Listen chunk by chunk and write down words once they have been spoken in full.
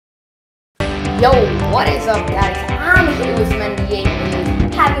Yo, what is up, guys? I'm here with some NBA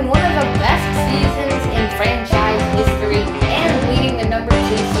news, having one of the best seasons in franchise history and leading the #2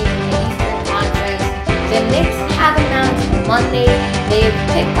 seed in the Eastern Conference. The Knicks have announced Monday they've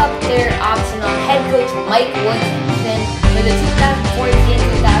picked up their option on head coach Mike Woodson for the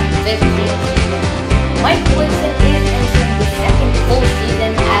 2014-2015 season. Mike Woodson is entering the second full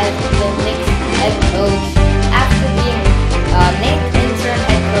season as the Knicks head coach after being named interim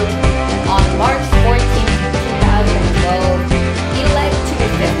head coach on March 14, 2012. He led to a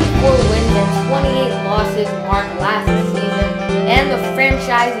 54 wins and 28 losses mark last season and the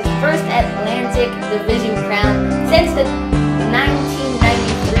franchise's first Atlantic Division crown since the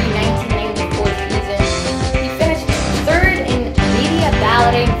 1993-1994 season. He finished third in media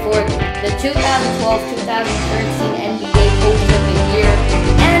balloting for the 2012-2013 NBA Coach of the Year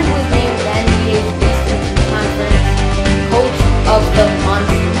and was named the NBA's Eastern Conference Coach of the Month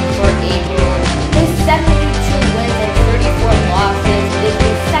for April. His 72 wins and 34 losses is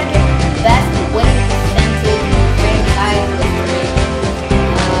the second best winning percentage in franchise history.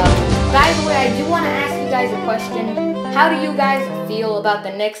 By the way, I do want to ask you guys a question. How do you guys feel about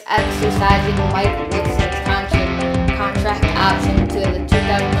the Knicks exercising Mike Woodson's contract option to the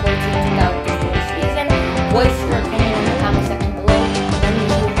 2014-2015